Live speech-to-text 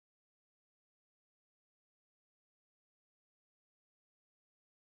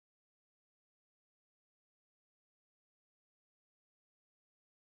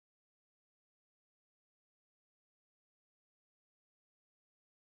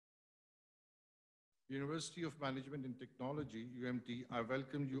University of Management and Technology, UMT, I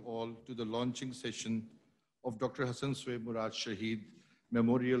welcome you all to the launching session of Dr. Hasan Sohaib Murad Shaheed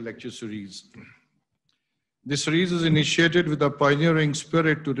Memorial Lecture Series. This series is initiated with a pioneering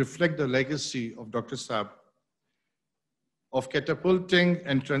spirit to reflect the legacy of Dr. Saab of catapulting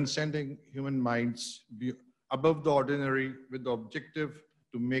and transcending human minds above the ordinary with the objective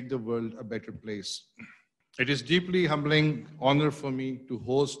to make the world a better place. It is deeply humbling honor for me to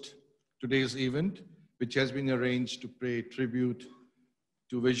host today's event, which has been arranged to pay tribute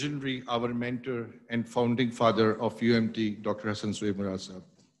to visionary, our mentor and founding father of UMT, Dr. Hasan Sohaib Murad.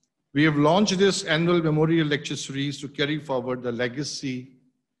 We have launched this annual memorial lecture series to carry forward the legacy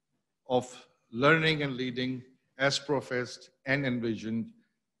of learning and leading as professed and envisioned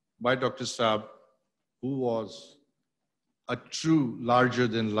by Dr. Saab, who was a true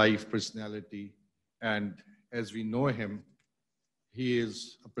larger-than-life personality. And as we know him, he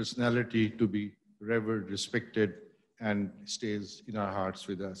is a personality to be revered, respected, and stays in our hearts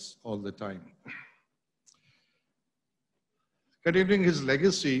with us all the time. Continuing his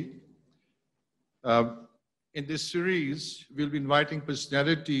legacy, in this series, we'll be inviting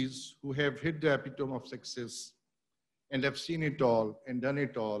personalities who have hit the epitome of success and have seen it all and done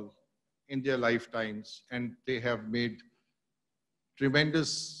it all in their lifetimes, and they have made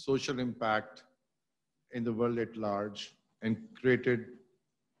tremendous social impact in the world at large and created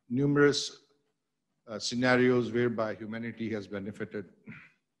numerous scenarios whereby humanity has benefited.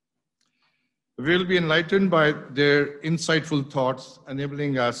 We'll be enlightened by their insightful thoughts,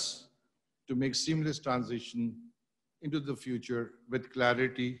 enabling us to make seamless transition into the future with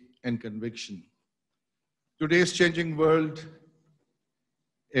clarity and conviction. Today's changing world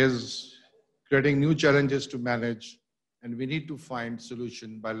is creating new challenges to manage, and we need to find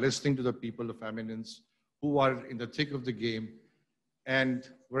solution by listening to the people of eminence who are in the thick of the game and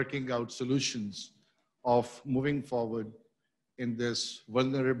working out solutions of moving forward in this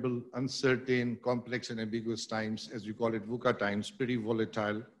vulnerable, uncertain, complex, and ambiguous times, as we call it, VUCA times, pretty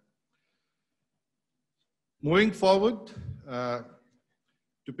volatile. Moving forward,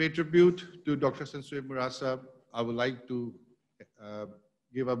 to pay tribute to Dr. Hasan Sohaib Murad Sahab, I would like to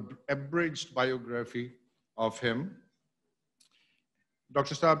give an abridged biography of him.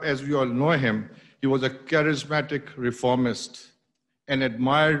 Dr. Saab, as we all know him, he was a charismatic reformist, an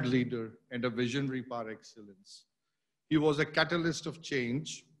admired leader, and a visionary par excellence. He was a catalyst of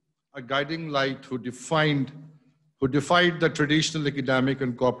change, a guiding light who defied the traditional academic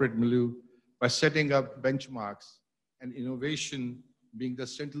and corporate milieu by setting up benchmarks and innovation being the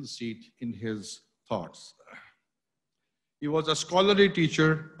central seat in his thoughts. He was a scholarly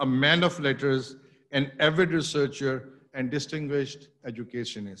teacher, a man of letters, an avid researcher, and distinguished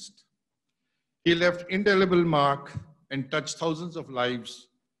educationist. He left indelible mark and touched thousands of lives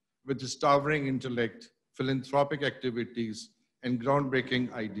with his towering intellect, philanthropic activities, and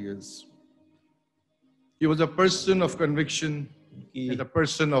groundbreaking ideas. He was a person of conviction and a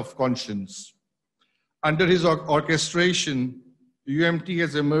person of conscience. Under his orchestration, UMT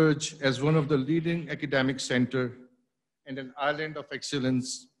has emerged as one of the leading academic centers and an island of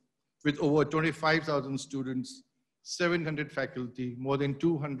excellence with over 25,000 students, 700 faculty, more than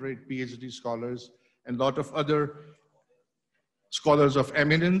 200 PhD scholars, and a lot of other scholars of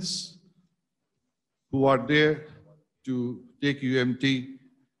eminence who are there to take UMT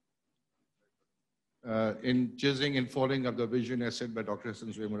in chasing and following up the vision as said by Dr.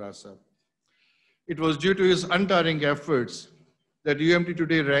 Hasan Sohaib Murad Sahab. It was due to his untiring efforts that UMT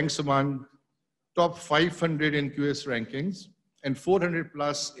today ranks among top 500 in QS rankings and 400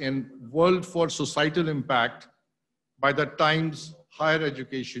 plus in World for Societal Impact by the Times Higher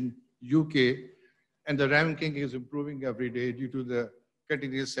Education UK, and the ranking is improving every day due to the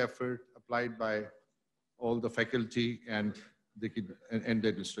continuous effort applied by all the faculty and the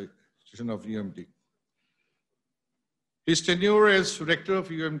administration of UMT. His tenure as rector of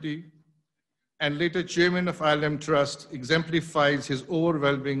UMT and later chairman of ILM Trust exemplifies his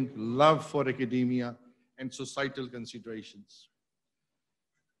overwhelming love for academia and societal considerations.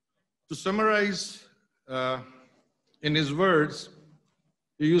 To summarize in his words,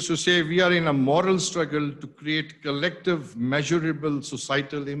 he used to say, we are in a moral struggle to create collective, measurable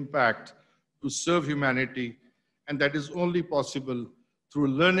societal impact to serve humanity, and that is only possible through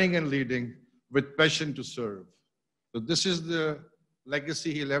learning and leading with passion to serve. So this is the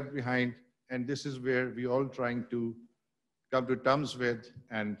legacy he left behind, and this is where we all trying to come to terms with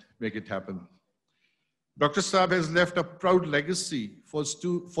and make it happen. Dr. Saab has left a proud legacy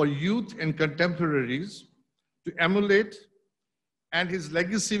for youth and contemporaries to emulate, and his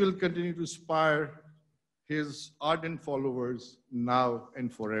legacy will continue to inspire his ardent followers now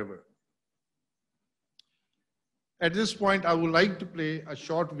and forever. At this point, I would like to play a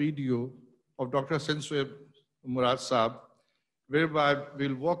short video of Dr. Hasan Sohaib Murad Saab, whereby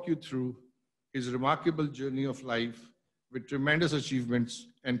we'll walk you through his remarkable journey of life with tremendous achievements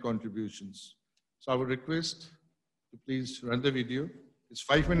and contributions. So I would request to please run the video. It's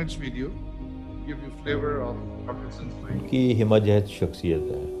 5 minutes video, give you flavor of Dr. Hasan Sohaib. کی ہمت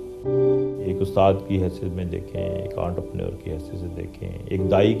شخصیت ہے. ایک استاد کی حیثیت میں دیکھیں, ایک انٹرپرینور کی حیثیت سے دیکھیں,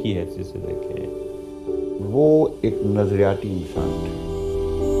 ایک دائی کی حیثیت سے دیکھیں. وہ ایک نظریاتی انسان تھے.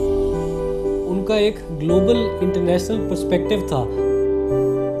 ان کا ایک گلوبل انٹرنیشنل پرسپیکٹو تھا.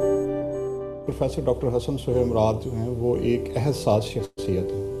 پروفیسر ڈاکٹر حسن سہیب مراد جو ہیں وہ ایک احساس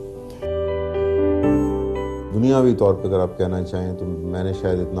شخصیت ہے. دنیاوی طور پہ اگر آپ کہنا چاہیں تو میں نے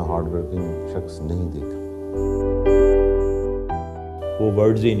شاید اتنا ہارڈ ورکنگ شخص نہیں دیکھا. وہ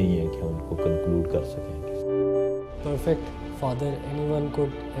ورڈز ہی نہیں ہیں کہ ہم ان کو کنکلوڈ کر سکیں. Perfect father any one could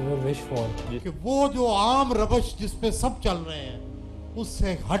ever wish for. کہ وہ جو عام روش جس پہ سب چل رہے ہیں اس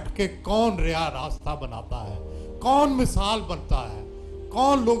سے ہٹ کے کون ریا راستہ بناتا ہے, کون مثال بنتا ہے,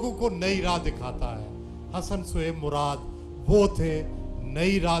 کون لوگوں کو نئی راہ دکھاتا ہے. حسن سہیب مراد وہ تھے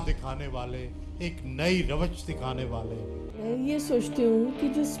نئی راہ دکھانے والے, ایک نئی روش دکھانے والے. میں یہ سوچتی ہوں کہ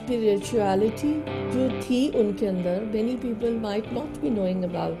جو اسپریچویلٹی جو تھی ان کے اندر, many people might not be knowing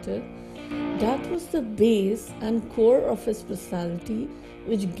about it, that was the base and core of his personality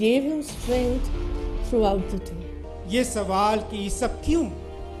which gave him strength throughout the day. یہ سوال کہ یہ سب کیوں,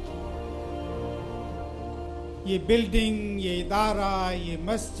 یہ بلڈنگ, یہ ادارہ, یہ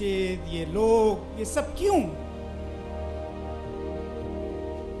مسجد, یہ لوگ, یہ سب کیوں,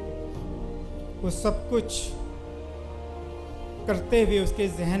 وہ سب کچھ کرتے ہوئے اس کے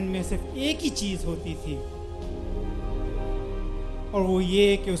ذہن میں صرف ایک ہی چیز ہوتی تھی, اور وہ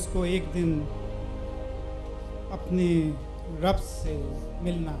یہ کہ اس کو ایک دن اپنے رب سے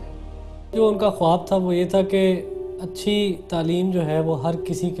ملنا ہے. جو ان کا خواب تھا وہ یہ تھا کہ اچھی تعلیم جو ہے وہ ہر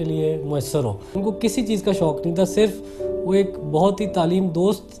کسی کے لیے میسر ہو. ان کو کسی چیز کا شوق نہیں تھا, صرف وہ ایک بہت ہی تعلیم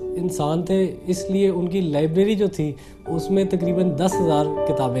دوست انسان تھے. اس لیے ان کی لائبریری جو تھی اس میں تقریباً 10,000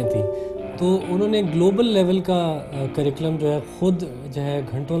 کتابیں تھیں. تو انہوں نے گلوبل لیول کا کریکلم جو ہے خود جو ہے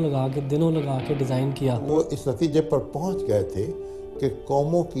گھنٹوں لگا کے, دنوں لگا کے ڈیزائن کیا. وہ اس نتیجے پر پہنچ گئے تھے کہ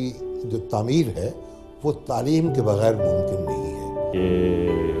قوموں کی جو تعمیر ہے وہ تعلیم کے بغیر ممکن نہیں ہے.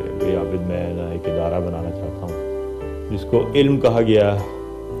 یہ بے عابد میں ایک ادارہ بنانا چاہتا ہوں جس کو علم کہا گیا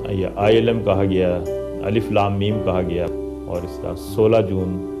یا ILM کہا گیا, الف لام میم کہا گیا, اور اس کا 16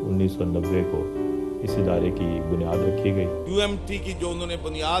 جون 1990 کو اس ادارے کی بنیاد رکھی گئی. UMT کی جو انہوں نے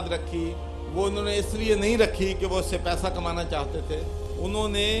بنیاد رکھی وہ انہوں نے اس لیے نہیں رکھی کہ وہ اس سے پیسہ کمانا چاہتے تھے. انہوں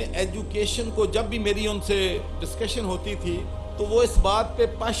نے ایجوکیشن کو, جب بھی میری ان سے ڈسکشن ہوتی تھی تو وہ اس بات پہ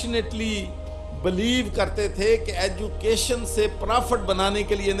پیشنیٹلی بلیو کرتے تھے کہ ایجوکیشن سے پرافٹ بنانے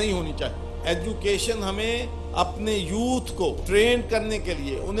کے لیے نہیں ہونی چاہیے. ایجوکیشن ہمیں اپنے یوتھ کو ٹرین کرنے کے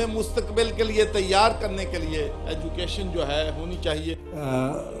لیے, انہیں مستقبل کے لیے تیار کرنے کے لیے ایجوکیشن جو ہے ہونی چاہیے.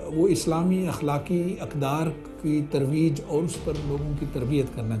 وہ اسلامی اخلاقی اقدار کی ترویج اور اس پر لوگوں کی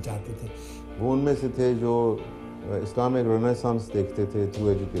تربیت کرنا چاہتے تھے. وہ ان میں سے تھے جو اسلام ایک رنیسانس دیکھتے تھے تھرو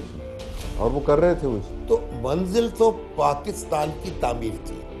ایجوکیشن, اور وہ کر رہے تھے. تو منزل تو پاکستان کی تعمیر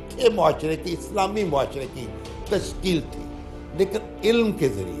تھی, یہ معاشرے کی, اسلامی معاشرے کی تشکیل تھی, لیکن علم کے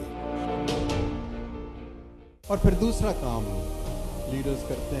ذریعے. اور پھر دوسرا کام لیڈرز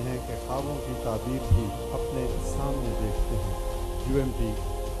کرتے ہیں کہ خوابوں کی تعبیر بھی اپنے سامنے دیکھتے ہیں. UMT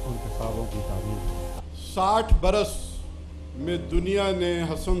ان کے خوابوں کی تعبیر. 60 برس میں دنیا نے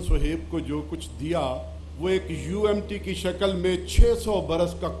حسن سہیب کو جو کچھ دیا وہ ایک UMT کی شکل میں 600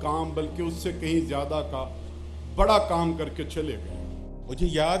 برس کا کام, بلکہ اس سے کہیں زیادہ کا بڑا کام کر کے چلے گئے. مجھے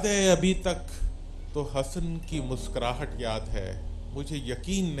یاد ہے ابھی تک تو حسن کی مسکراہٹ یاد ہے. مجھے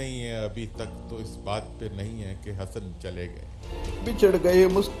یقین نہیں ہے ابھی تک تو اس بات پہ نہیں ہے کہ حسن چلے گئے. بچھڑ گئے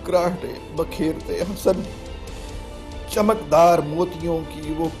مسکراہٹیں بکھیرتے حسن, چمکدار موتیوں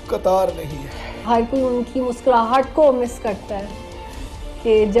کی وہ قطار نہیں ہے. ہر کوئی ان کی مسکراہٹ کو مس کرتا ہے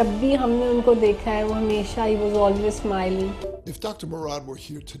کہ جب بھی ہم نے ان کو دیکھا ہے وہ ہمیشہ he was always smiling. If Dr. Murad were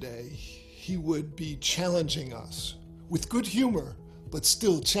here today, he would be challenging us with good humor, but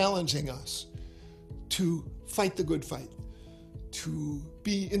still challenging us to fight the good fight, to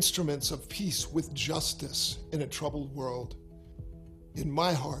be instruments of peace with justice in a troubled world. In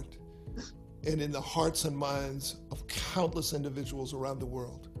my heart, and in the hearts and minds of countless individuals around the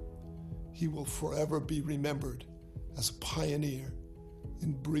world, he will forever be remembered as a pioneer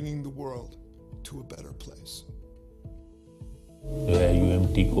in bringing the world to a better place. جو ہے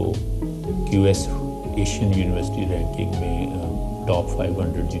UMT کو QS Asian university ranking میں top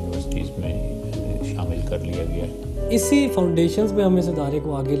 500 universities میں شامل कर लिया गया है। इसी फाउंडेशंस में हम इस इदारे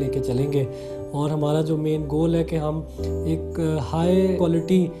को आगे लेके चलेंगे और हमारा जो मेन गोल है कि हम एक high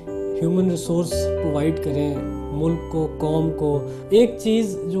quality human resource provide करें मुल्क को, कौम को। एक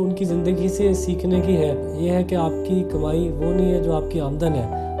चीज़ जो उनकी ज़िंदगी से सीखने की है, ये है कि आपकी कमाई वो नहीं है जो आपकी आमदन है,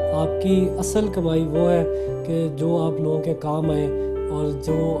 आपकी असल कमाई वो है कि जो आप लोगों के काम आए और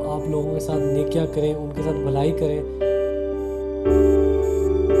जो आप लोगों के साथ नेकियां करें, उनके साथ भलाई करें।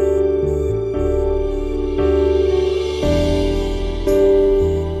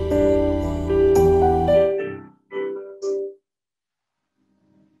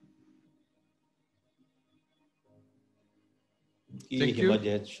 ये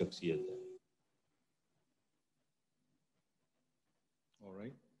हिमायत शख्सियत है। All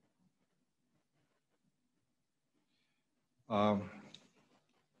right.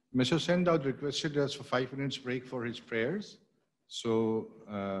 Mr. Hussain Dawood requested us for 5 minutes break for his prayers. So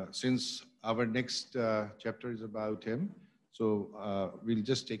since our next chapter is about him, so we'll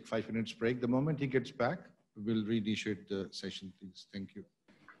just take 5 minutes break. The moment he gets back, we'll reinitiate the session, please. Thank you.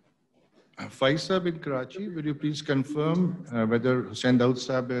 Faisal in Karachi, will you please confirm whether Hussain Dawood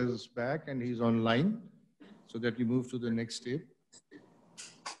Sahib is back and he's online so that we move to the next step?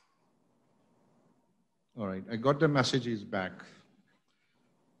 All right, I got the message, he's back.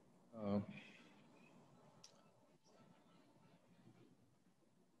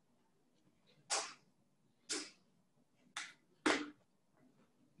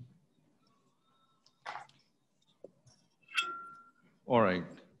 All right,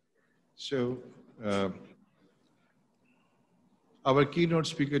 so our keynote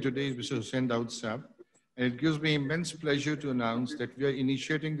speaker today is Mr. Hussain Dawood Sahib, and it gives me immense pleasure to announce that we are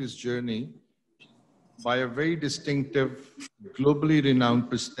initiating this journey by a very distinctive, globally renowned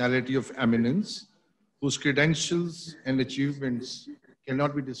personality of eminence, whose credentials and achievements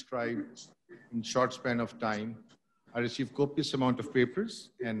cannot be described in short span of time. I received copious amount of papers,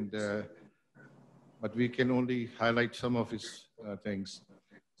 but we can only highlight some of his things.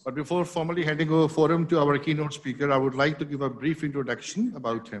 But before formally handing over forum to our keynote speaker, I would like to give a brief introduction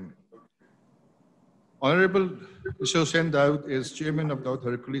about him. Honorable Mr. Hussain Dawood is chairman of Dawood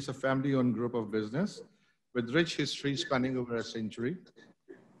Hercules, a family-owned group of business with rich history spanning over a century.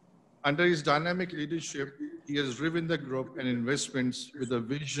 Under his dynamic leadership, he has driven the group and investments with a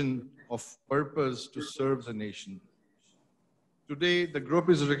vision of purpose to serve the nation. Today, the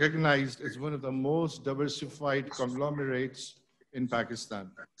group is recognized as one of the most diversified conglomerates in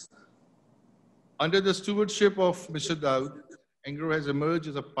Pakistan. Under the stewardship of Mr. Dawood, Engro has emerged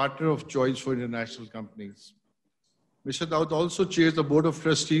as a partner of choice for international companies. Mr. Dawood also chairs the Board of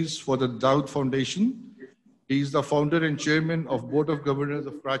Trustees for the Dawood Foundation. He is the founder and chairman of Board of Governors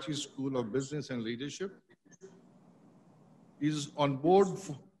of Karachi School of Business and Leadership. He is on board,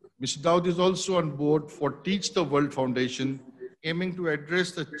 Mr. Dawood is also on board for Teach the World Foundation, aiming to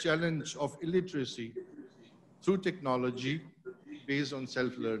address the challenge of illiteracy through technology based on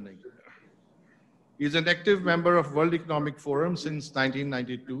self-learning. He is an active member of World Economic Forum since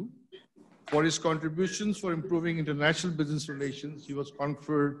 1992. For his contributions for improving international business relations, he was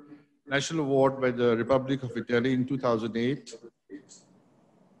conferred National Award by the Republic of Italy in 2008.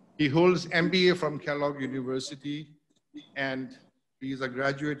 He holds MBA from Kellogg University, and he is a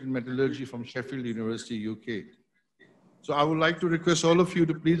graduate in metallurgy from Sheffield University, UK. So I would like to request all of you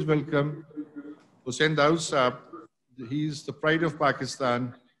to please welcome Hussain Dawood Sahib. He is the pride of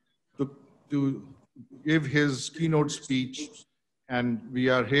Pakistan, to give his keynote speech. And we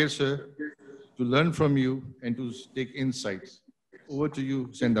are here, sir, to learn from you and to take insights. Over to you,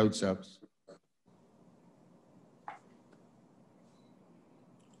 Hussain Dawood Sahib.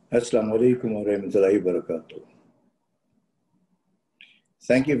 Assalamu alaikum wa rahmatullahi wa barakatuh.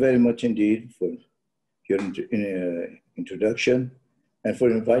 Thank you very much indeed for your introduction and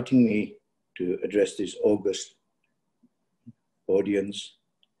for inviting me to address this august audience.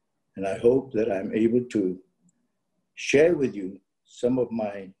 And I hope that I'm able to share with you some of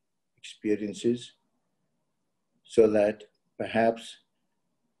my experiences so that perhaps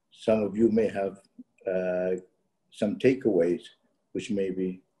some of you may have some takeaways which may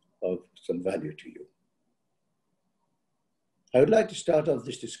be of some value to you. I would like to start off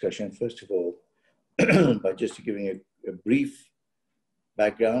this discussion, first of all, by just giving a brief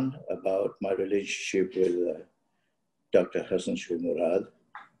background about my relationship with Dr. Hasan Sohaib Murad.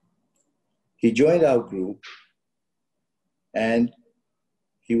 He joined our group and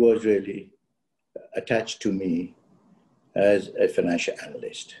he was really attached to me as a financial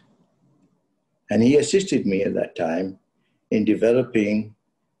analyst. And he assisted me at that time in developing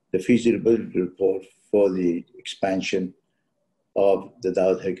the feasibility report for the expansion of the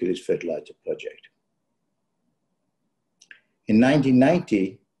Dawood Hercules Fertilizer Project. In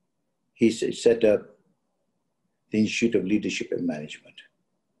 1990, he set up the Institute of Leadership and Management,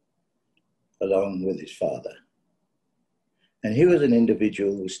 along with his father. And he was an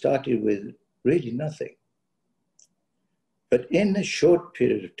individual who started with really nothing. But in a short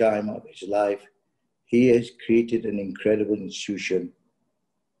period of time of his life, he has created an incredible institution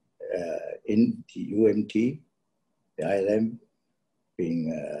in the UMT, the ILM being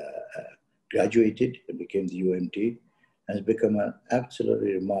graduated and became the UMT, and has become an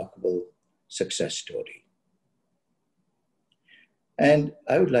absolutely remarkable success story. And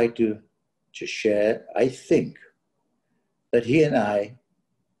I would like to just share, I think that he and I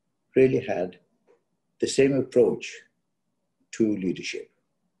really had the same approach to leadership.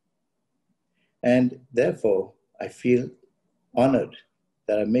 And therefore, I feel honored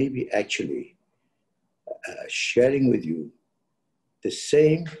that I may be actually sharing with you the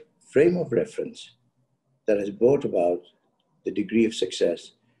same frame of reference that has brought about the degree of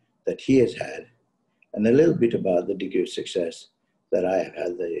success that he has had, and a little bit about the degree of success that I have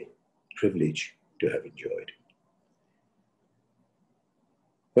had the privilege to have enjoyed.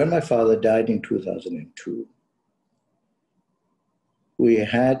 When my father died in 2002, we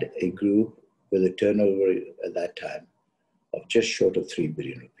had a group with a turnover at that time of just short of 3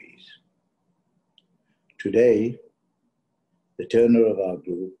 billion rupees. Today, the turnover of our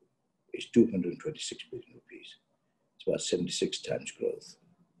group is 226 billion rupees. It's about 76 times growth.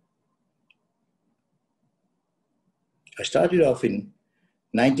 I started off in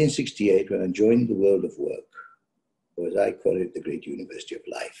 1968 when I joined the world of work, or as I call it, the great university of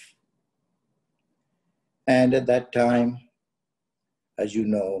life. And at that time, as you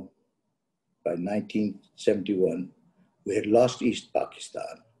know, by 1971, we had lost East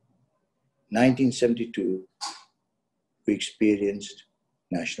Pakistan. 1972, we experienced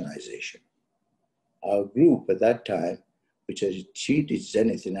nationalization. Our group at that time, which had achieved its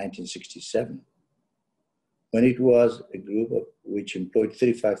zenith in 1967, when it was a group which employed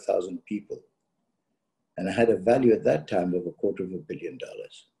 35,000 people and had a value at that time of $250 million.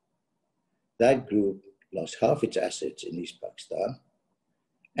 That group lost half its assets in East Pakistan,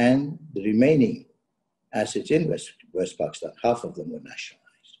 and the remaining assets in West Pakistan, half of them were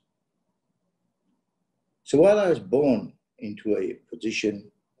nationalized. So while I was born into a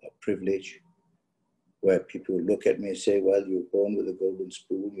position of privilege, where people look at me and say, well, you were born with a golden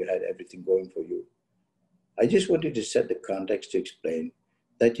spoon, you had everything going for you, I just wanted to set the context to explain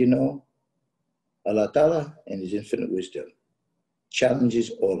that, you know, Allah Ta'ala in His infinite wisdom challenges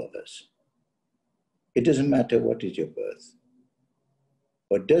all of us. It doesn't matter what is your birth.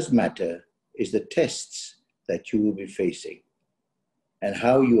 What does matter is the tests that you will be facing and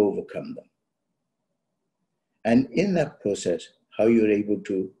how you overcome them. And in that process, how you're able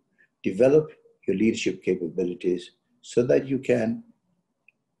to develop your leadership capabilities so that you can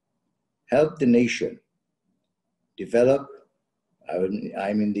help the nation develop.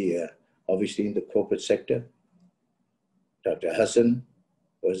 I'm in the, obviously in the corporate sector. Dr. Hasan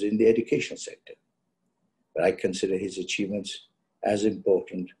was in the education sector. But I consider his achievements as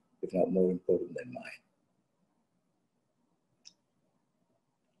important, if not more important than mine.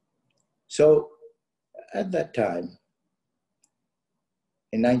 So at that time,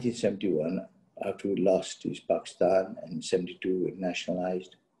 in 1971, after we lost East Pakistan, and in 72 we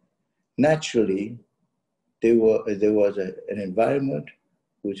nationalized, naturally, there was an environment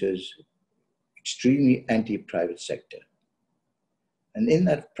which was extremely anti-private sector. And in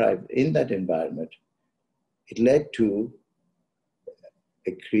that environment, it led to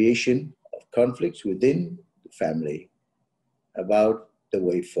a creation of conflicts within the family about the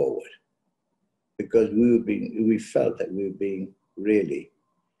way forward. Because we felt that we were being really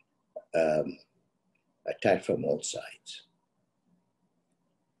attacked from all sides.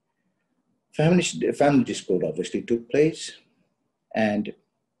 Family discord obviously took place, and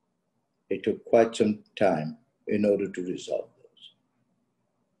it took quite some time in order to resolve those.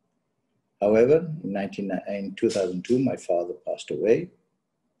 However, in 2002, my father passed away,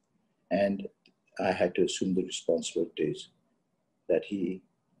 and I had to assume the responsibilities that he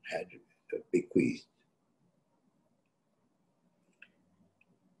had bequeathed.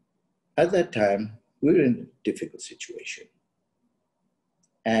 At that time, we were in a difficult situation,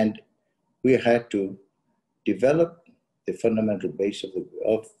 and we had to develop the fundamental base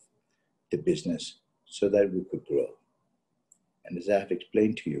of the business so that we could grow. And as I have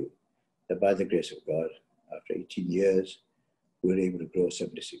explained to you, that by the grace of God, after 18 years, we were able to grow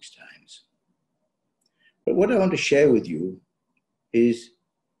 76 times. But what I want to share with you is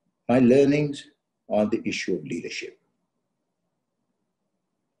my learnings on the issue of leadership.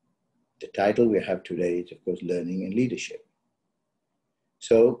 The title we have today is, of course, Learning and Leadership.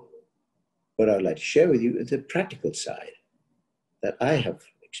 So what I'd like to share with you is the practical side that I have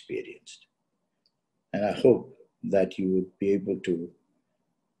experienced. And I hope that you would be able to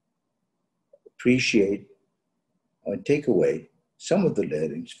appreciate or take away some of the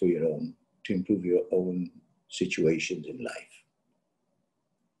learnings for your own, to improve your own situations in life.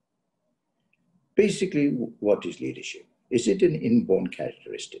 Basically, what is leadership? Is it an inborn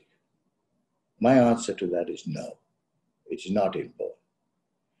characteristic? My answer to that is no, it's not inborn.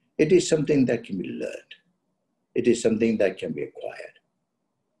 It is something that can be learned. It is something that can be acquired.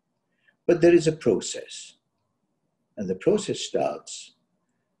 But there is a process. And the process starts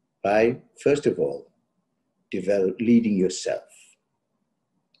by, first of all, leading yourself.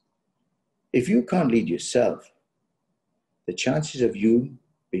 If you can't lead yourself, the chances of you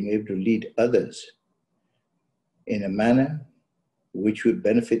being able to lead others in a manner which would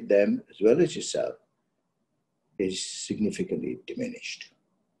benefit them as well as yourself is significantly diminished.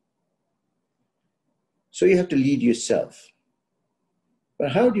 So you have to lead yourself.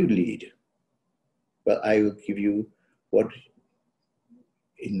 But how do you lead? Well, I will give you what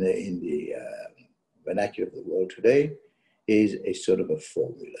in the vernacular of the world today is a sort of a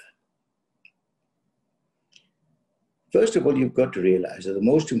formula. First of all, you've got to realize that the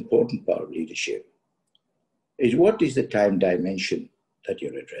most important part of leadership is what is the time dimension that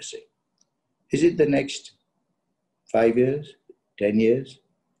you're addressing. Is it the next 5 years, 10 years,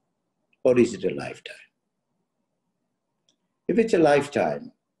 or is it a lifetime? If it's a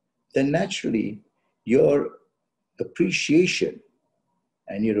lifetime, then naturally your appreciation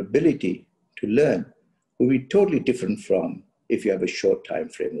and your ability to learn will be totally different from if you have a short time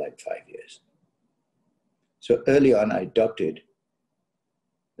frame like 5 years. So early on, I adopted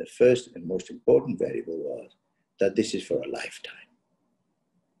the first and most important variable was that this is for a lifetime.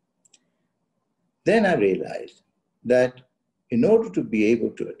 Then I realized that in order to be able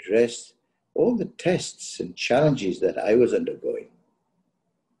to address all the tests and challenges that I was undergoing,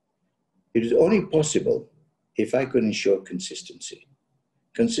 it is only possible if I could ensure consistency.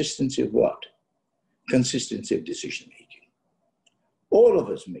 Consistency of what? Consistency of decision making. All of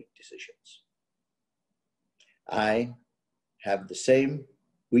us make decisions. I have the same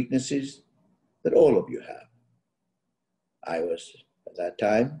weaknesses that all of you have. I was, at that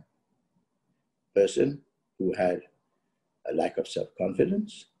time, a person who had a lack of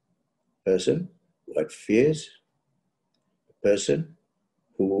self-confidence, a person who had fears, a person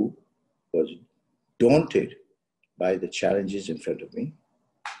who was daunted by the challenges in front of me,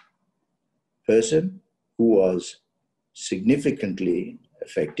 a person who was significantly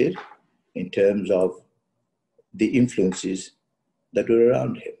affected in terms of the influences that were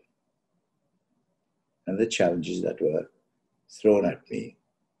around him and the challenges that were thrown at me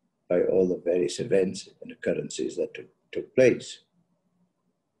by all the various events and occurrences that took place.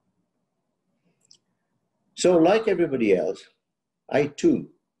 So like everybody else, I too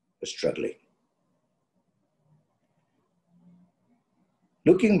was struggling.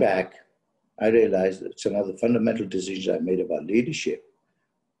 Looking back, I realized that some of the fundamental decisions I made about leadership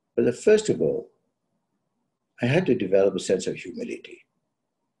were that, first of all, I had to develop a sense of humility.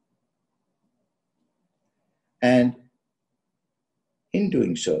 And in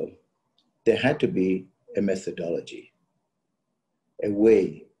doing so, there had to be a methodology, a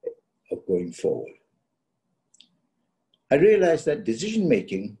way of going forward. I realized that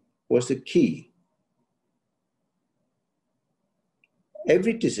decision-making was the key.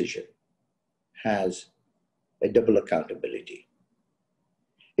 Every decision has a double accountability.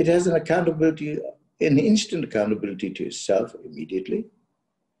 It has an accountability, an instant accountability to yourself immediately,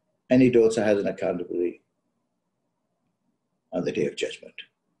 and it also has an accountability on the day of judgment.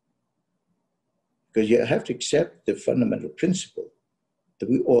 Because you have to accept the fundamental principle that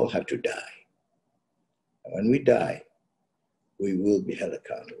we all have to die. And when we die, we will be held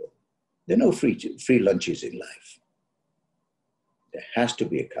accountable. There are no free lunches in life. There has to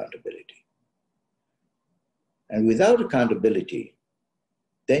be accountability. And without accountability,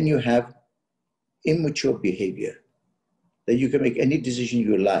 then you have immature behavior, that you can make any decision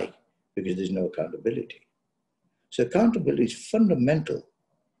you like because there's no accountability. So accountability is fundamental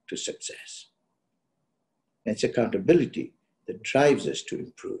to success. And it's accountability that drives us to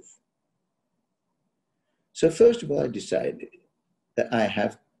improve. So first of all, I decided that I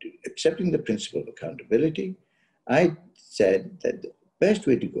have to, accepting the principle of accountability, I said that the best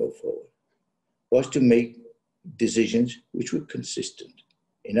way to go forward was to make decisions which were consistent.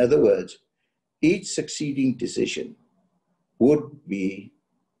 In other words, each succeeding decision would be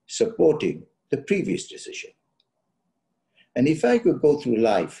supporting the previous decision. And if I could go through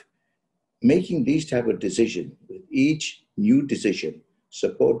life making these type of decisions with each new decision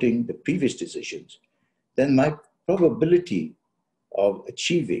supporting the previous decisions, then my probability of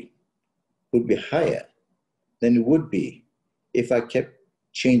achieving would be higher than it would be if I kept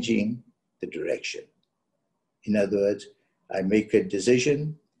changing the direction. In other words, I make a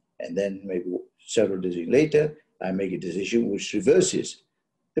decision, and then maybe several decisions later, I make a decision which reverses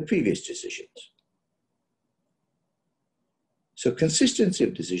the previous decisions. So consistency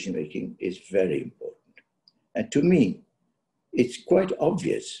of decision-making is very important. And to me, it's quite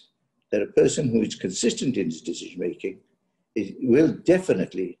obvious that a person who is consistent in his decision-making will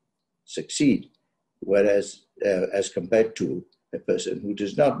definitely succeed, whereas as compared to a person who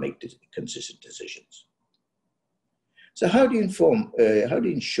does not make consistent decisions. So how do you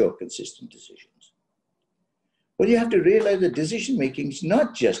ensure consistent decisions? Well, you have to realize that decision-making is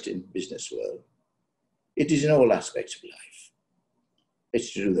not just in business world, it is in all aspects of life.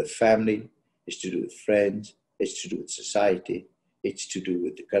 It's to do with family, it's to do with friends, it's to do with society, it's to do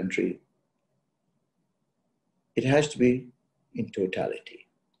with the country. It has to be in totality.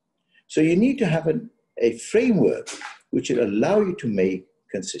 So you need to have a framework which will allow you to make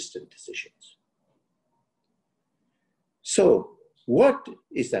consistent decisions. So what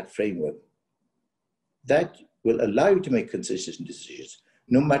is that framework that will allow you to make consistent decisions,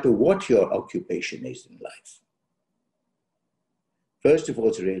 no matter what your occupation is in life? First of all,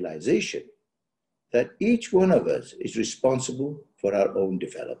 it's a realization that each one of us is responsible for our own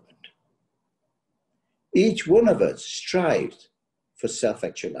development. Each one of us strives for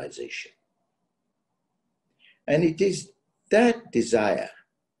self-actualization. And it is that desire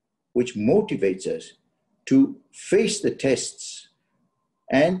which motivates us to face the tests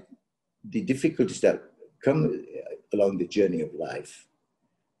and the difficulties that come along the journey of life,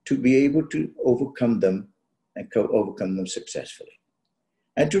 to be able to overcome them and overcome them successfully.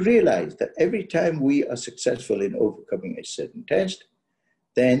 And to realize that every time we are successful in overcoming a certain test,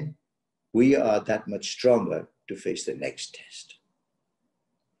 then we are that much stronger to face the next test.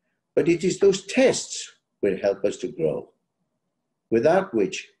 But it is those tests will help us to grow, without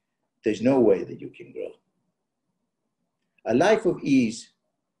which there's no way that you can grow. A life of ease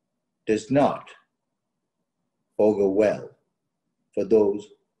does not augur well for those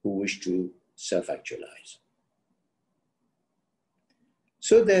who wish to self-actualize.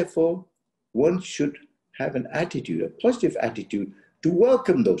 So therefore, one should have an attitude, a positive attitude, to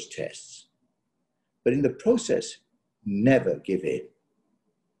welcome those tests, but in the process, never give in.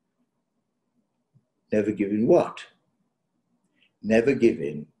 Never give in what? Never give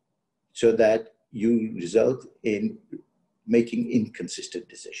in so that you result in making inconsistent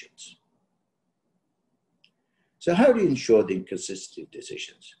decisions. So how do you ensure the inconsistent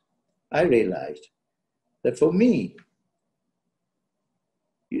decisions? I realized that for me,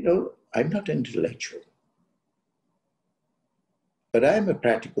 I'm not an intellectual, but I'm a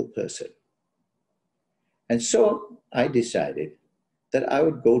practical person. And so I decided that I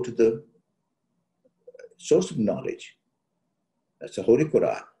would go to the source of knowledge, that's the Holy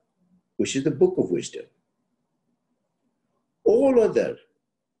Quran, which is the book of wisdom. All other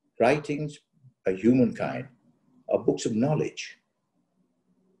writings by humankind are books of knowledge.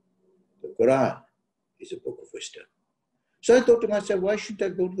 The Quran is a book of wisdom. So I thought to myself, why should I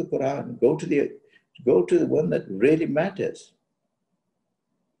go to the Quran? Go to the one that really matters,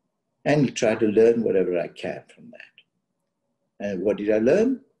 and try to learn whatever I can from that. And what did I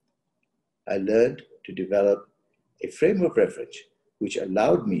learn? I learned to develop a frame of reference which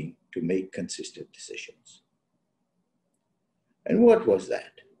allowed me to make consistent decisions. And what was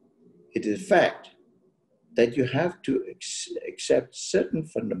that? It is a fact that you have to accept certain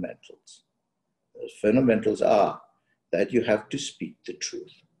fundamentals. Those fundamentals are that you have to speak the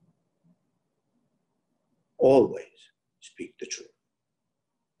truth. Always speak the truth.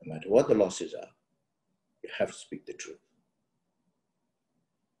 No matter what the losses are, you have to speak the truth.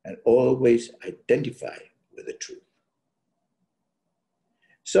 And always identify with the truth.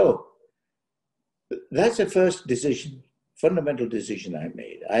 So that's the first decision, fundamental decision I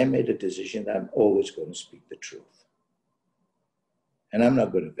made. I made a decision that I'm always going to speak the truth. And I'm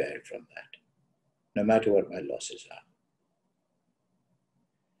not going to vary from that, no matter what my losses are.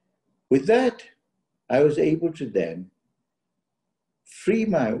 With that, I was able to then free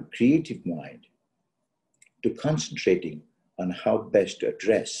my creative mind to concentrating on how best to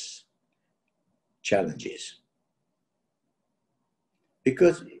address challenges.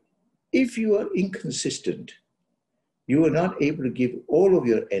 Because if you are inconsistent, you are not able to give all of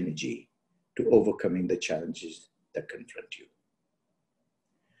your energy to overcoming the challenges that confront you.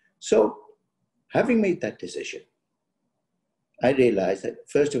 So, having made that decision, I realized that,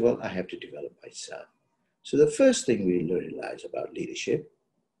 first of all, I have to develop myself. So the first thing we realize about leadership,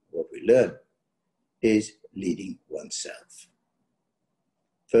 what we learn, is leading oneself.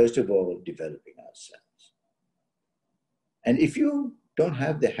 First of all, developing ourselves. And if you don't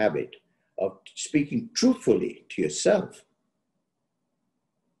have the habit of speaking truthfully to yourself,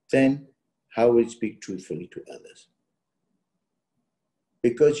 then how will you speak truthfully to others?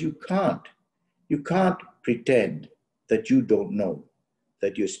 Because you can't pretend that you don't know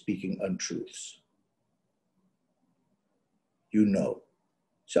that you're speaking untruths. You know.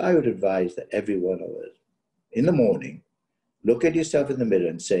 So I would advise that every one of us, in the morning, look at yourself in the mirror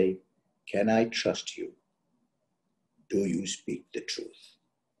and say, can I trust you? Do you speak the truth?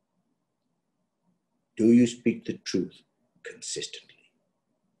 Do you speak the truth consistently,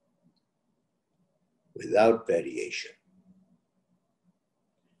 without variation?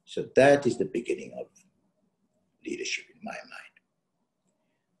 So that is the beginning of leadership in my mind.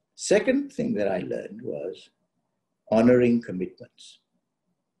 Second thing that I learned was honoring commitments.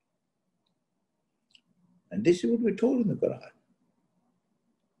 And this is what we're told in the Quran.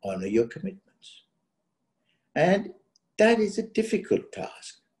 Honor your commitments. And that is a difficult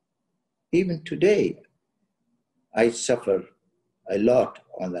task. Even today, I suffer a lot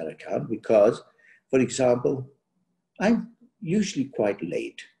on that account because, for example, I'm usually quite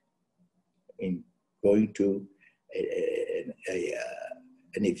late in going to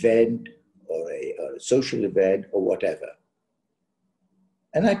an event or a social event or whatever.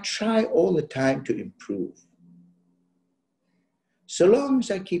 And I try all the time to improve. So long as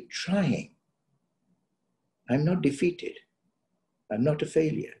I keep trying, I'm not defeated. I'm not a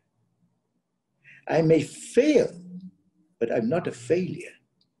failure. I may fail, but I'm not a failure.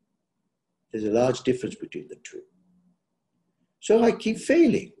 There's a large difference between the two. So I keep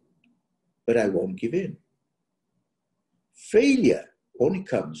failing, but I won't give in. Failure only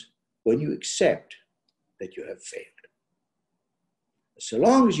comes when you accept that you have failed. So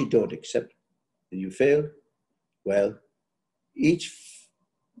long as you don't accept that you failed, well, each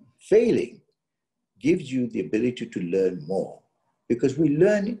failing gives you the ability to learn more, because we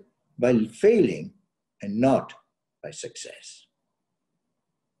learn by failing and not by success.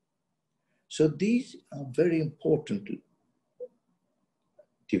 So these are very important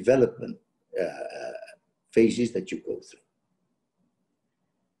development phases that you go through.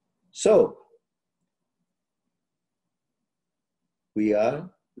 So we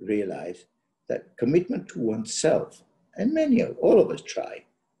realize that commitment to oneself, and all of us try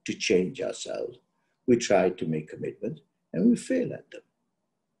to change ourselves. We try to make commitments and we fail at them.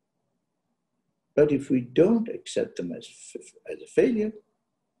 But if we don't accept them as a failure,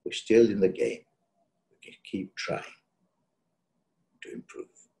 we're still in the game. We can keep trying to improve.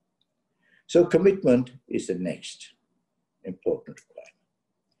 So commitment is the next important requirement.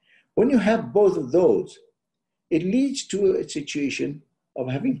 When you have both of those, it leads to a situation of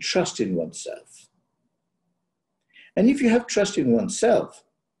having trust in oneself. And if you have trust in oneself,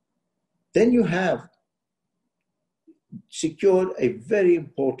 then you have secured a very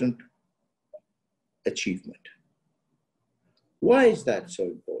important achievement. Why is that so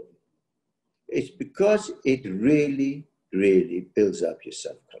important? It's because it really, really builds up your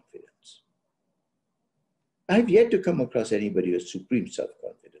self-confidence. I've yet to come across anybody with supreme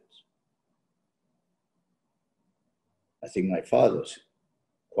self-confidence. I think my father's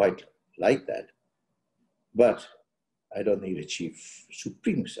quite like that, but I don't think it achieves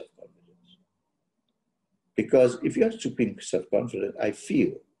supreme self-confidence. Because if you have supreme self-confidence, I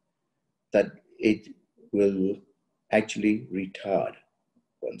feel that it will actually retard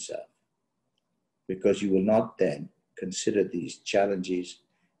oneself, because you will not then consider these challenges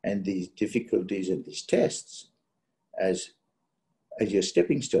and these difficulties and these tests as your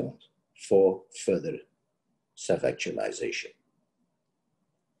stepping stones for further self-actualization.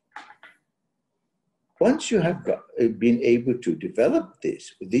 Once you have been able to develop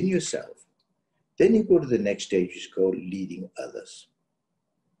this within yourself, then you go to the next stage, which is called leading others.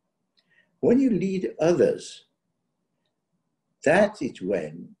 When you lead others, that is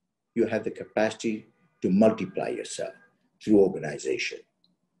when you have the capacity to multiply yourself through organization.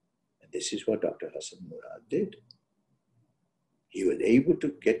 And this is what Dr. Hasan Murad did. He was able to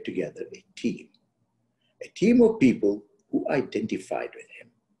get together a team of people who identified with him,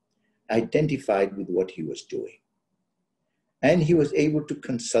 identified with what he was doing. And he was able to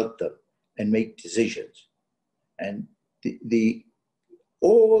consult them and make decisions. And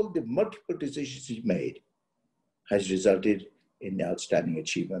all the multiple decisions he made has resulted in the outstanding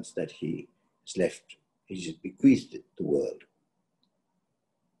achievements that he has bequeathed the world.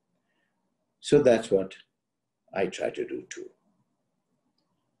 So that's what I try to do too.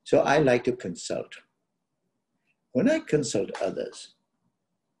 So I like to consult when I consult others,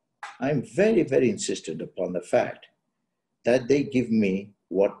 I'm very, very insistent upon the fact that they give me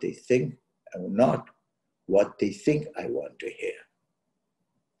what they think and not what they think I want to hear.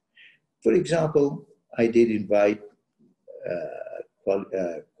 For example, I did invite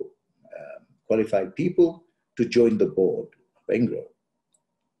qualified people to join the board of Engro.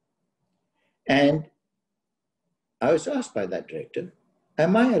 And I was asked by that director,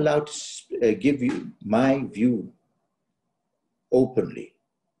 am I allowed to give you my view openly,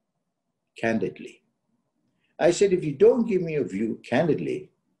 candidly? I said, if you don't give me your view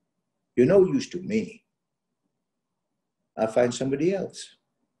candidly, you're no use to me. I'll find somebody else.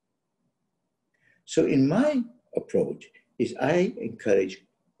 So in my approach is I encourage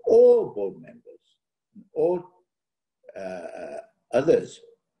all board members, all others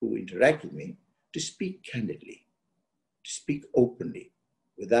who interact with me to speak candidly, to speak openly,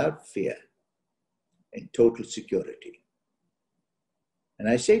 without fear, in total security. And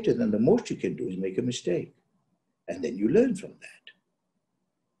I say to them, the most you can do is make a mistake, and then you learn from that.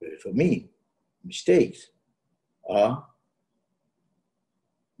 But for me, mistakes are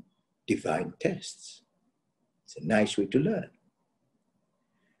divine tests. It's a nice way to learn.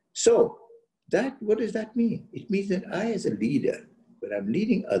 So, what does that mean? It means that I, as a leader, when I'm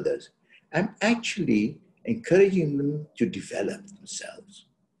leading others, I'm actually encouraging them to develop themselves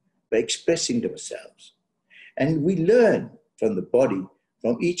by expressing themselves. And we learn from the body,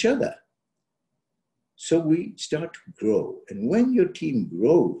 from each other. So we start to grow. And when your team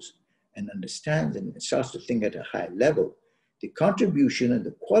grows and understands and starts to think at a high level, the contribution and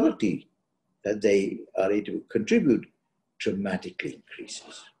the quality that they are able to contribute dramatically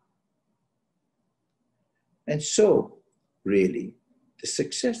increases. And so, really, the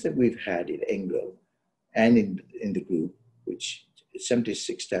success that we've had in Engro and in the group, which is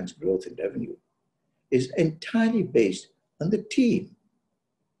 76 times growth in revenue, is entirely based on the team.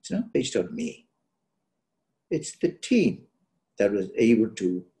 It's not based on me. It's the team that was able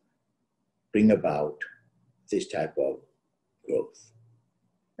to bring about this type of growth.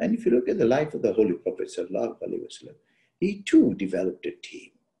 And if you look at the life of the Holy Prophet Sallallahu Alaihi Wasallam, he too developed a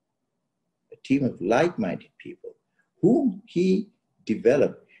team of like-minded people whom he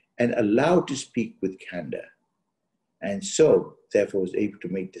developed and allowed to speak with candor. And so, therefore, was able to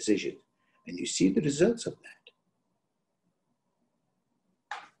make decisions. And you see the results of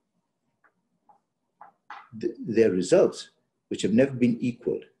that. They're results which have never been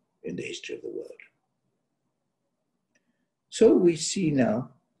equaled in the history of the world. So we see now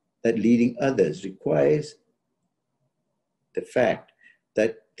that leading others requires the fact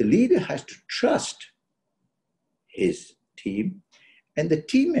that the leader has to trust his team, and the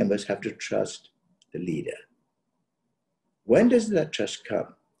team members have to trust the leader. When does that trust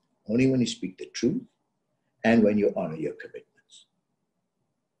come? Only when you speak the truth and when you honor your commitments.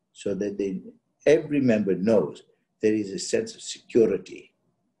 So that every member knows there is a sense of security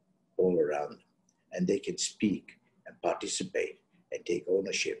all around them, and they can speak and participate and take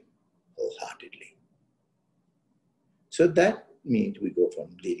ownership wholeheartedly. So that means we go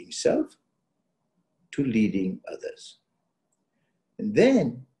from leading self to leading others. And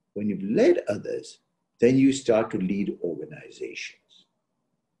then when you've led others, then you start to lead organizations.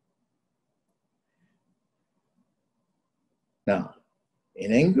 Now,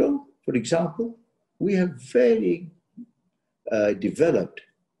 in Engro, for example, we have very developed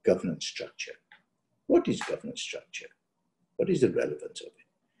governance structure. What is governance structure? What is the relevance of it?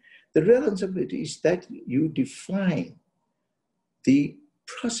 The relevance of it is that you define the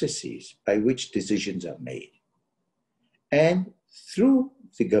processes by which decisions are made. And through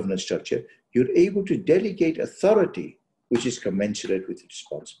the governance structure, you're able to delegate authority, which is commensurate with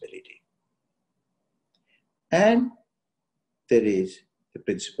responsibility. And there is the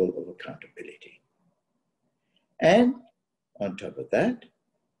principle of accountability. And on top of that,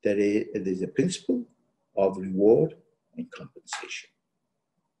 there is a principle of reward and compensation.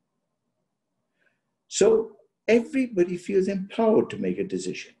 So everybody feels empowered to make a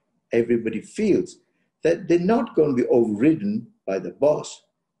decision. Everybody feels that they're not going to be overridden by the boss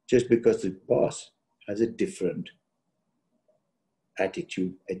just because the boss has a different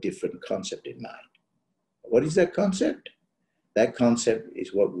attitude, a different concept in mind. What is that concept? That concept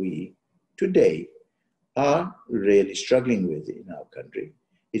is what we today are really struggling with in our country.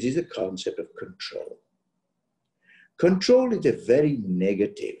 It is a concept of control. Control is a very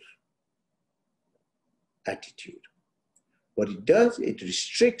negative attitude. What it does, it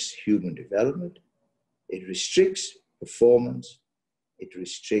restricts human development, it restricts performance, it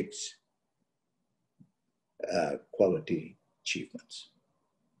restricts quality achievements.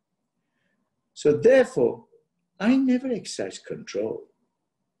 So therefore, I never exercise control.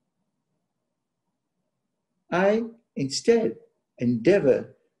 I instead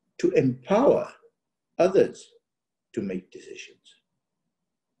endeavor to empower others to make decisions.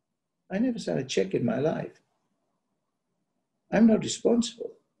 I never signed a check in my life. I'm not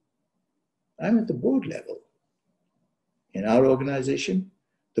responsible. I'm at the board level. In our organization,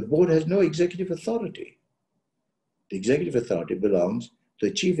 the board has no executive authority. The executive authority belongs to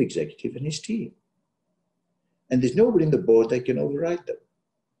the chief executive and his team. And there's nobody in the board that can override them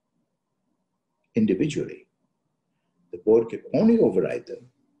individually. The board can only override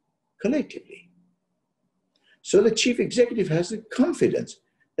them collectively. So the chief executive has the confidence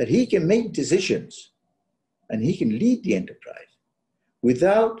that he can make decisions and he can lead the enterprise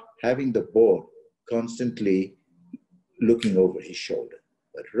without having the board constantly looking over his shoulder,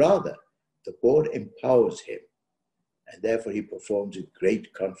 but rather the board empowers him and therefore he performs with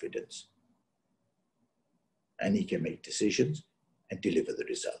great confidence and he can make decisions and deliver the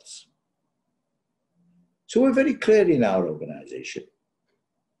results. So we're very clear in our organization.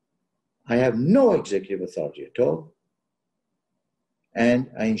 I have no executive authority at all,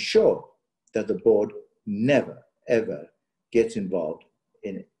 and I ensure that the board never, ever gets involved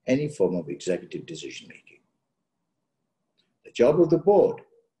in any form of executive decision-making. The job of the board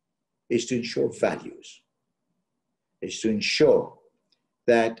is to ensure values, is to ensure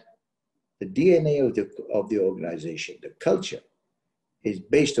that the DNA of the organization, the culture, is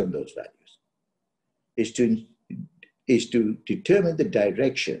based on those values, is to determine the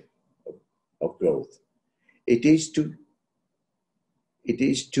direction of growth. It is to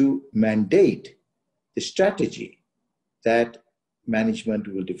mandate the strategy that management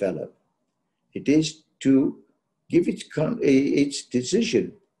will develop. It is to give its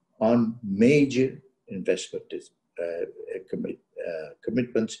decision on major investment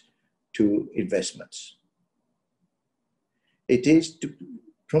commitments to investments. It is to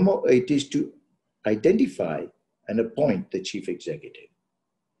promote, it is to identify and appoint the chief executive.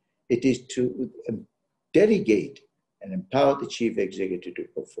 It is to delegate and empower the chief executive to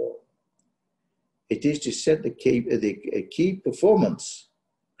perform. It is to set the key performance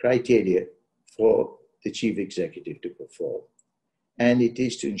criteria for the chief executive to perform. And it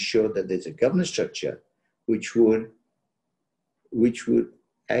is to ensure that there's a governance structure which would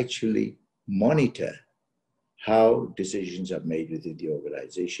actually monitor how decisions are made within the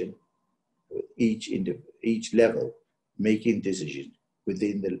organization, with each level making decisions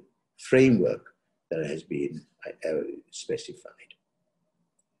within the framework that has been specified.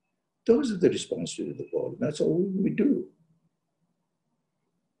 Those are the responsibilities of the board, and that's all we do.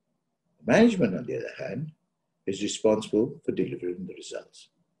 Management, on the other hand, is responsible for delivering the results.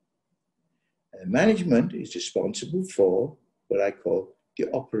 And management is responsible for what I call the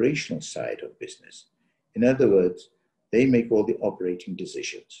operational side of business. In other words, they make all the operating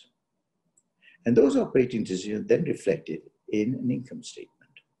decisions. And those operating decisions are then reflected in an income statement.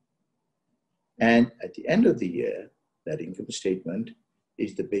 And at the end of the year, that income statement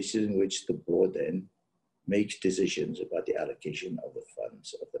is the basis in which the board then makes decisions about the allocation of the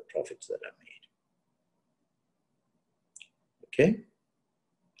funds, of the profits that are made. Okay?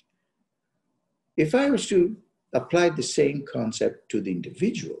 If I was to apply the same concept to the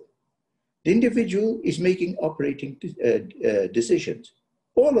individual is making operating decisions.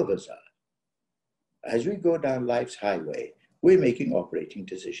 All of us are. As we go down life's highway, we're making operating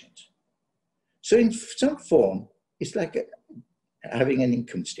decisions. So in some form, it's like having an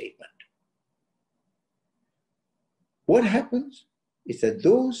income statement. What happens is that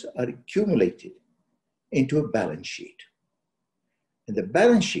those are accumulated into a balance sheet. And the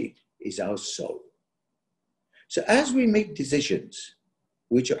balance sheet is our soul. So as we make decisions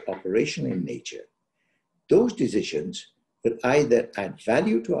which are operational in nature, those decisions will either add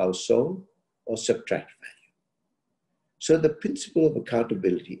value to our soul or subtract value. So the principle of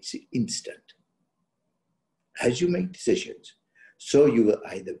accountability is instant. As you make decisions, so you will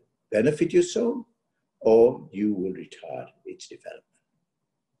either benefit your soul or you will retard its development.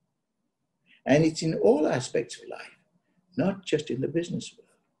 And it's in all aspects of life, not just in the business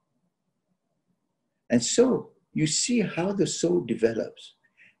world. And so you see how the soul develops.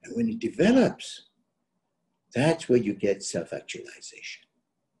 And when it develops, that's where you get self-actualization.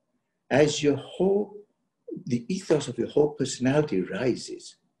 As the ethos of your whole personality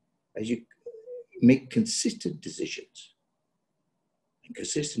rises, as you make consistent decisions. And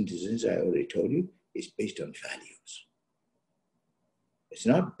consistent decisions, I already told you, is based on values. It's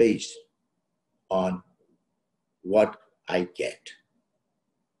not based on what I get.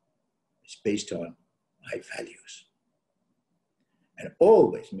 It's based on my values. And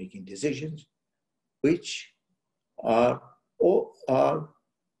always making decisions which are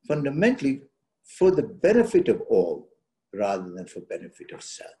fundamentally for the benefit of all rather than for benefit of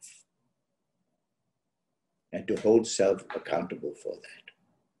self, and to hold self accountable for that.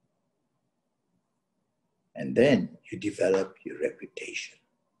 And then you develop your reputation.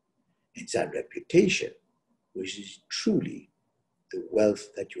 It's that reputation which is truly the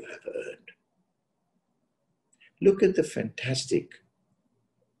wealth that you have earned. Look at the fantastic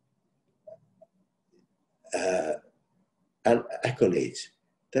accolades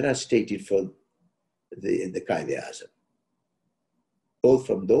that are stated for the Quaid-e-Azam, both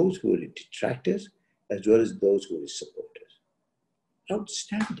from those who are detractors as well as those who are supporters.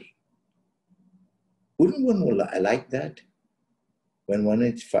 Outstanding. Wouldn't one like that? When one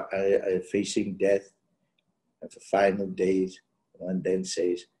is facing death and the final days, one then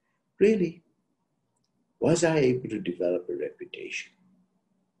says, really, was I able to develop a reputation?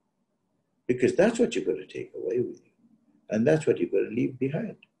 Because that's what you're going to take away with you. And that's what you're going to leave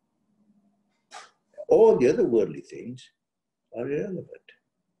behind. All the other worldly things are irrelevant.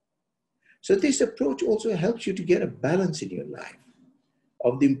 So this approach also helps you to get a balance in your life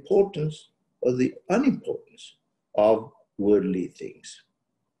of the importance or the unimportance of worldly things.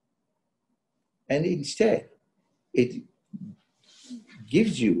 And instead, it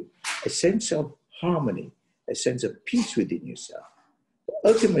gives you a sense of harmony, a sense of peace within yourself.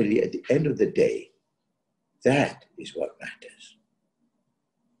 But ultimately, at the end of the day, that is what matters.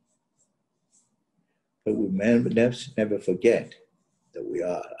 But we never forget that we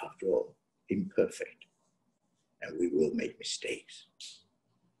are, after all, imperfect, and we will make mistakes.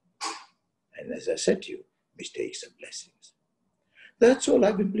 And as I said to you, mistakes are blessings. That's all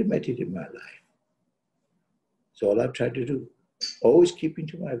I've implemented in my life. That's all I've tried to do. Always keeping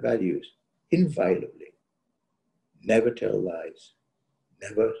to my values, inviolably. Never tell lies,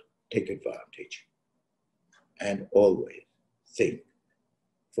 never take advantage, and always think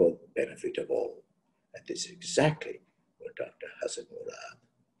for the benefit of all. And this is exactly what Dr. Hasan Murad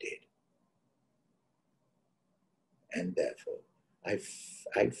did. And therefore, I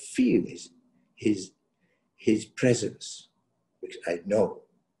feel his presence, because I know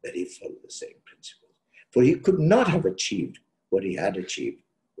that he followed the same principles. For he could not have achieved what he had achieved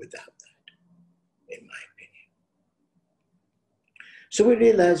without that, in my opinion. So we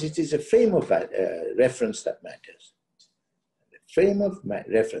realize it is a frame of reference that matters. The frame of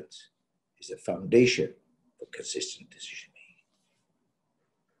reference is the foundation for consistent decision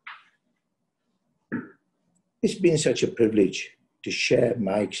making. It's been such a privilege to share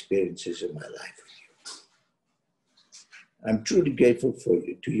my experiences in my life with you. I'm truly grateful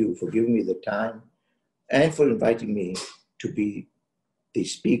to you for giving me the time and for inviting me to be the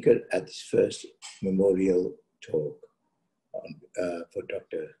speaker at this first memorial talk for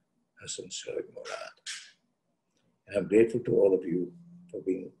Dr. Hasan Sohaib Murad. And I'm grateful to all of you for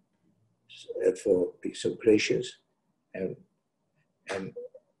being so gracious and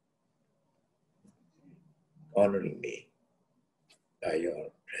honoring me by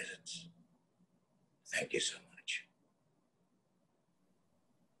your presence. Thank you so much.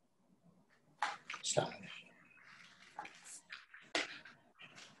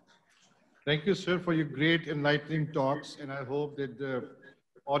 Thank you, sir, for your great enlightening talks, and I hope that the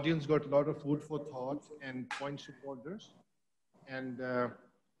audience got a lot of food for thought and points to ponders. And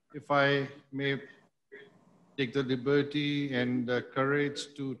if I may take the liberty and the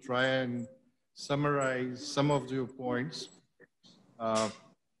courage to try and summarize some of your points,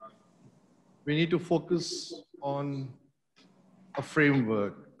 we need to focus on a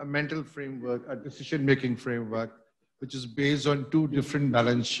framework, a mental framework, a decision-making framework, which is based on two different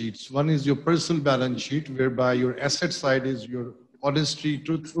balance sheets. One is your personal balance sheet, whereby your asset side is your honesty,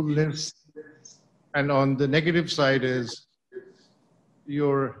 truthfulness, and on the negative side is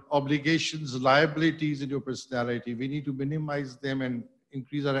your obligations, liabilities in your personality. We need to minimize them and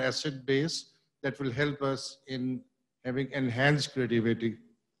increase our asset base that will help us in having enhanced creativity.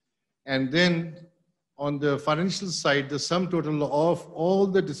 And then on the financial side, the sum total of all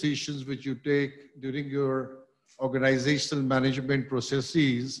the decisions which you take during your organizational management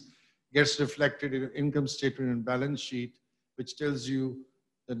processes gets reflected in income statement and balance sheet, which tells you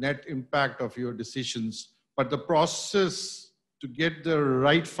the net impact of your decisions. But the process to get the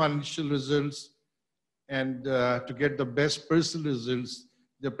right financial results and to get the best personal results,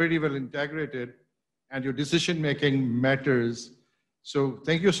 they're pretty well integrated, and your decision-making matters. So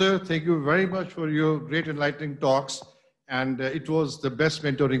thank you, sir. Thank you very much for your great enlightening talks. And it was the best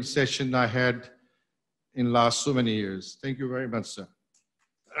mentoring session I had in last so many years. Thank you very much, sir.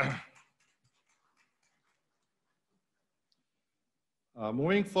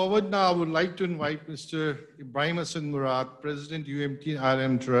 Moving forward now, I would like to invite Mr. Ibrahim Hasan Murad, President UMT and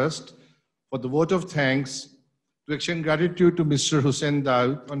ILM Trust, for the vote of thanks to extend gratitude to Mr. Hussain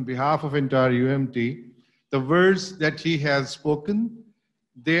Dawood on behalf of entire UMT. The words that he has spoken,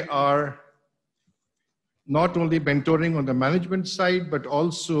 they are not only mentoring on the management side, but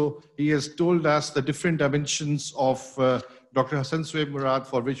also he has told us the different dimensions of Dr. Hasan Sohaib Murad,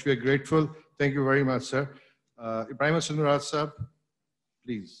 for which we are grateful. Thank you very much, sir. Ibrahim Hasan Murad, sir,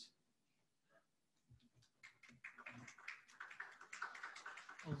 please.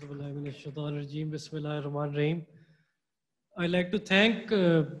 I'd like to thank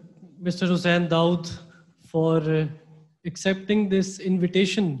Mr. Hussain Dawood for accepting this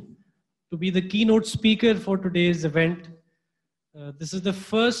invitation to be the keynote speaker for today's event. This is the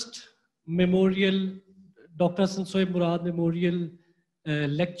first memorial, Dr. Hasan Sohaib Murad Memorial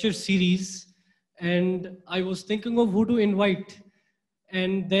lecture series, and I was thinking of who to invite,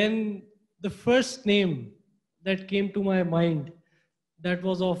 and then the first name that came to my mind, that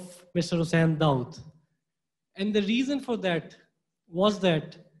was of Mr. Hussain Dawood. And the reason for that was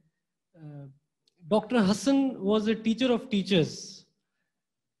that Dr. Hasan was a teacher of teachers,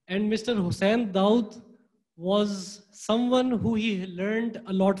 and Mr. Hussain Dawood was someone who he learned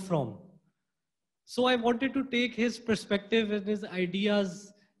a lot from. So I wanted to take his perspective and his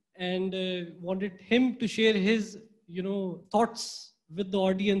ideas, and wanted him to share his, thoughts with the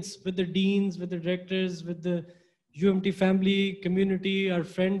audience, with the deans, with the directors, with the UMT family, community, our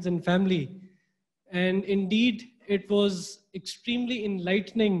friends and family. And indeed, it was extremely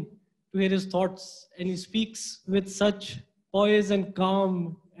enlightening to hear his thoughts, and he speaks with such poise and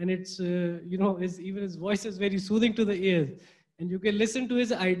calm, and it's, even his voice is very soothing to the ears, and you can listen to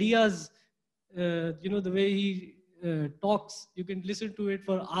his ideas, the way he talks, you can listen to it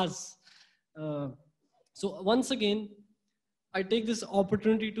for hours. So once again, I take this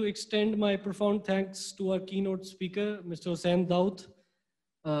opportunity to extend my profound thanks to our keynote speaker, Mr. Hussain Dawood.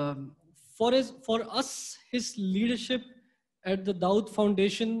 For us, his leadership at the Dawood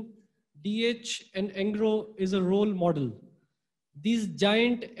Foundation, DH and Engro is a role model. These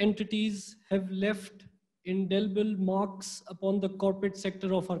giant entities have left indelible marks upon the corporate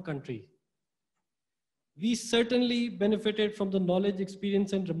sector of our country. We certainly benefited from the knowledge,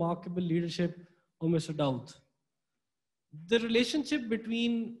 experience, and remarkable leadership of Mr. Dawood. The relationship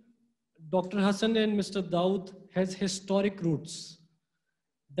between Dr. Hasan and Mr. Dawood has historic roots.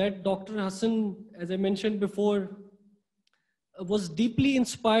 That Dr. Hasan, as I mentioned before, was deeply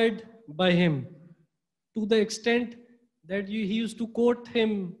inspired by him, to the extent that he used to quote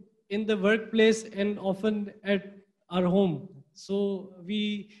him in the workplace and often at our home. So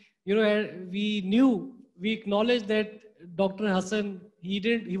we acknowledged that Dr. Hasan,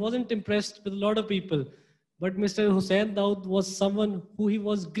 he wasn't impressed with a lot of people, but Mr. Hussain Dawood was someone who he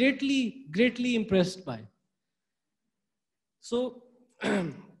was greatly, greatly impressed by. So,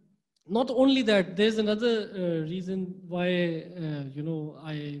 not only that, there's another reason why,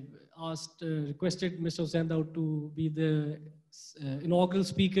 I requested Mr. Hussain Dawood to be the inaugural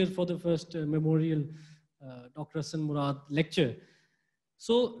speaker for the first memorial Dr. Hasan Murad lecture.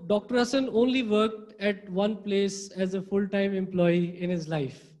 So Dr. Hasan only worked at one place as a full-time employee in his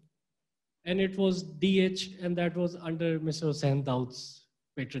life, and it was DH, and that was under Mr. Hussain Dawood's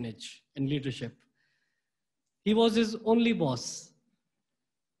patronage and leadership. He was his only boss.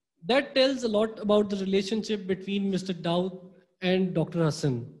 That tells a lot about the relationship between Mr. Dawood and Dr.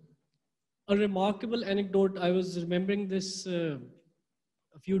 Hasan. A remarkable anecdote, I was remembering this a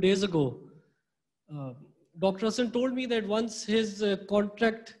few days ago. Dr. Hasan told me that once his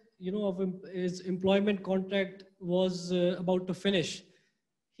contract, his employment contract was about to finish,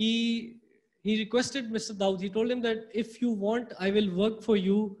 he requested Mr. Dawood, he told him that if you want, I will work for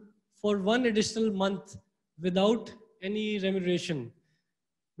you for 1 additional month without any remuneration.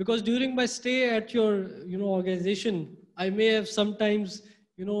 Because during my stay at your organization, I may have sometimes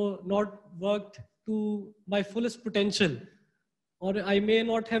not worked to my fullest potential, or I may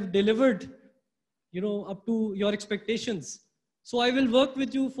not have delivered up to your expectations. So I will work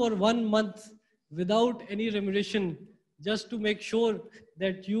with you for 1 month without any remuneration, just to make sure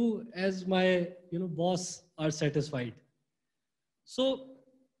that you as my boss are satisfied. So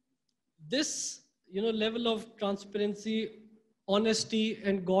this level of transparency, honesty,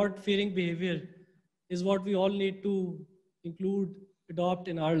 and God-fearing behavior is what we all need to adopt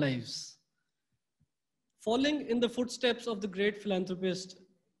in our lives. Following in the footsteps of the great philanthropist,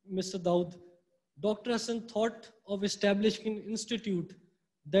 Mr. Dawood, Dr. Hasan thought of establishing an institute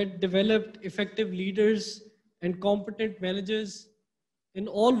that developed effective leaders and competent managers in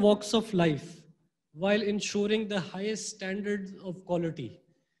all walks of life while ensuring the highest standards of quality.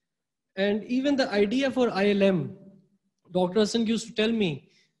 And even the idea for ILM, Dr. Hasan used to tell me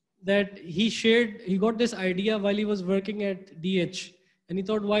that he got this idea while he was working at DH, and he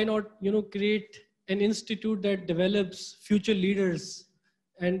thought, why not, create an institute that develops future leaders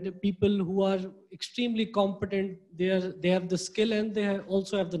and people who are extremely competent. They have the skill and they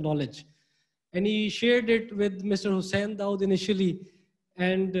also have the knowledge. And he shared it with Mr. Hussain Dawood initially,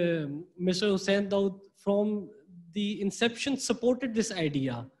 and Mr. Hussain Dawood from the inception supported this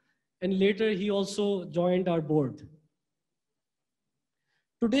idea, and later he also joined our board.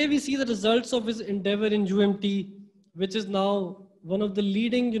 Today we see the results of his endeavor in UMT, which is now one of the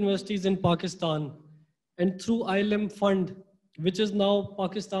leading universities in Pakistan, and through ILM Fund, which is now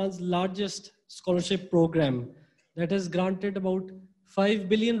Pakistan's largest scholarship program that has granted about 5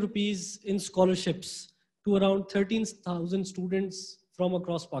 billion rupees in scholarships to around 13,000 students from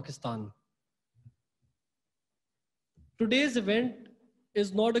across Pakistan. Today's event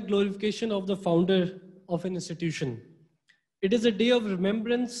is not a glorification of the founder of an institution. It is a day of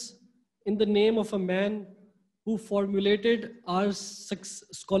remembrance in the name of a man who formulated our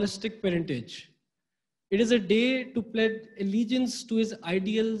scholastic parentage. It is a day to pledge allegiance to his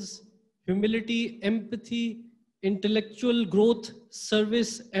ideals, humility, empathy, intellectual growth,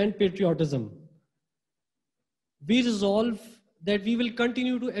 service, and patriotism. We resolve that we will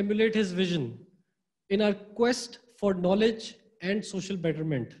continue to emulate his vision in our quest for knowledge and social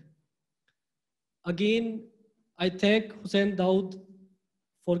betterment. Again, I thank Hussain Dawood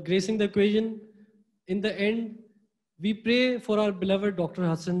for gracing the occasion. In the end, we pray for our beloved Dr.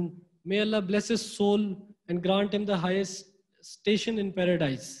 Hasan. May Allah bless his soul and grant him the highest station in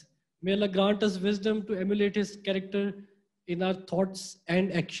paradise. May Allah grant us wisdom to emulate his character in our thoughts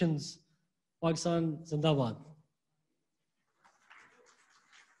and actions. Pakistan Zindabad.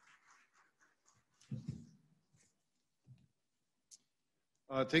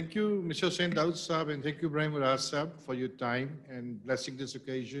 Thank you, Mr. Hussain Dawood Sahab, and thank you, Ibrahim Hasan Sahab, for your time and blessing this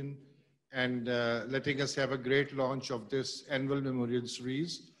occasion and letting us have a great launch of this annual memorial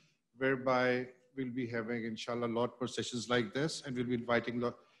series, whereby we'll be having, inshallah, a lot more sessions like this, and we'll be inviting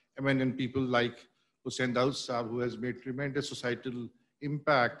eminent people like Hussain Dawood Sahab, who has made tremendous societal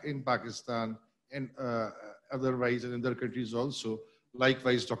impact in Pakistan and otherwise in other countries also.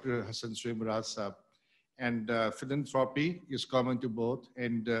 Likewise, Dr. Hasan Sohaib Murad Sahab. And philanthropy is common to both.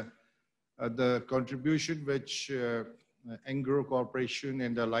 And the contribution which Engro Corporation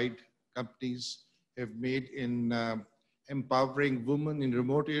and allied companies have made in empowering women in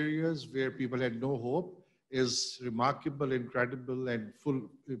remote areas where people had no hope is remarkable, incredible, and full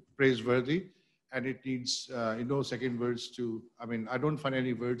praiseworthy. And it needs second words to, I don't find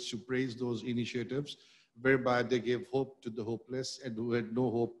any words to praise those initiatives whereby they gave hope to the hopeless and who had no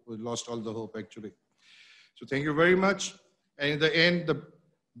hope, who lost all the hope actually. So thank you very much. And in the end, the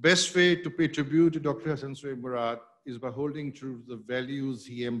best way to pay tribute to Dr. Hasan Sohaib Murad is by holding true to the values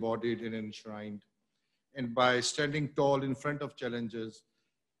he embodied and enshrined, and by standing tall in front of challenges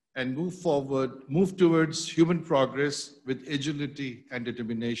and move towards human progress with agility and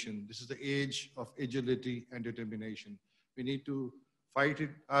determination. This is the age of agility and determination. We need to fight it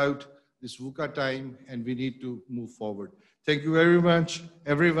out, this VUCA time, and we need to move forward. Thank you very much,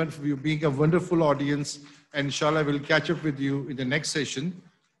 everyone, for you being a wonderful audience. And inshallah, we'll catch up with you in the next session.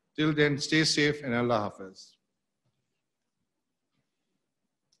 Till then, stay safe and Allah Hafiz.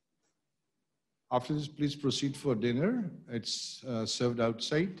 After this, please proceed for dinner. It's served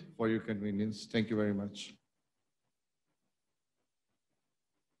outside for your convenience. Thank you very much.